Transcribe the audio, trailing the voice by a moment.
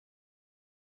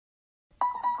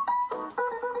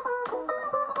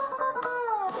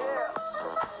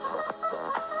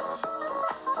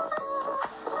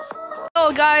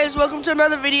Hello guys, welcome to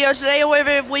another video. Today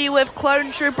we with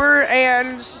Clone Trooper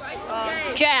and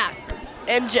Jack.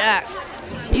 Jack.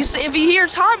 You see, if you hear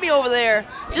Tommy over there,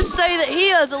 just say that he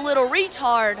is a little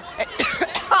retard.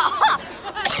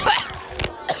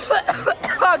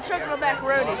 I'm choking on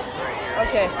macaroni.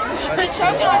 Okay.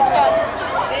 Choking on stuff.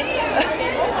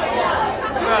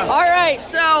 Alright,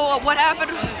 so what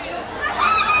happened?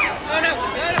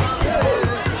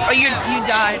 Oh, you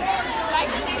died.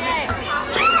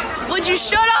 Would you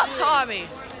shut up, Tommy?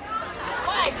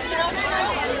 Why? You know it's true.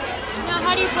 Now,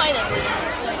 how do you play this?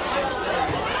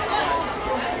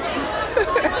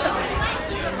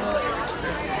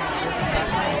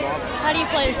 How do you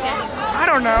play this game? I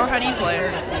don't know. How do you play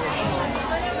it?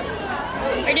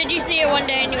 Or did you see it one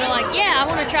day and you were like, yeah, I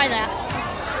want to try that?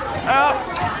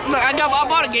 Look, I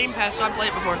bought a Game Pass, so I played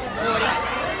it before.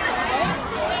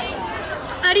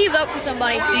 How do you vote for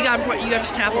somebody? You got to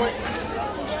just tap them.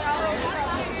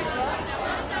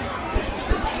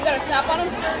 You gotta tap on them?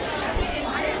 Is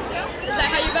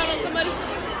that how you vote on somebody?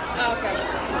 Oh, okay.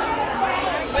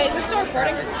 Wait, is this still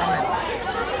recording?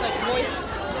 Like voice?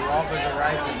 The love is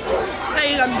arriving.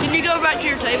 Hey, can you go back to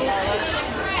your table?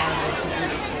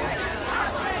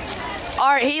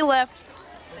 Alright, he left.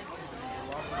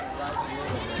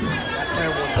 That man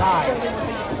will die.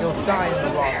 He'll die in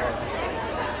the lava.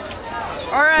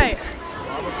 Alright.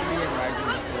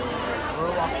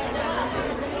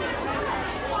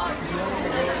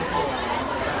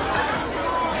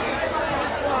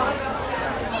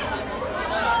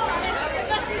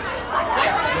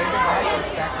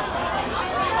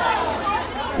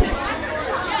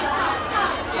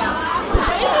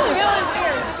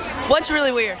 What's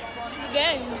really weird? The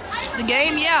game. The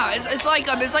game, yeah. It's like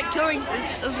killing.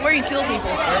 It's where you kill people.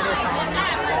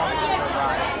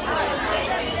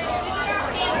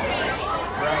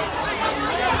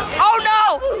 Oh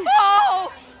no!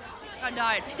 Oh! I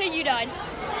died. You died.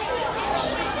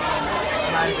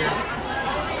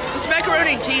 This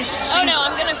macaroni and cheese. Oh no,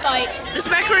 I'm gonna fight. This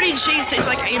macaroni and cheese tastes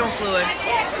like anal fluid.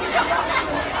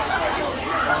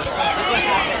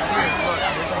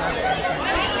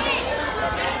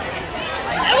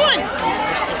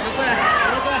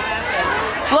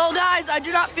 Well guys, I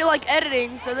do not feel like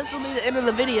editing, so this will be the end of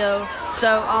the video.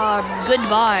 So,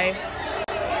 goodbye.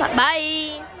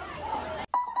 Bye.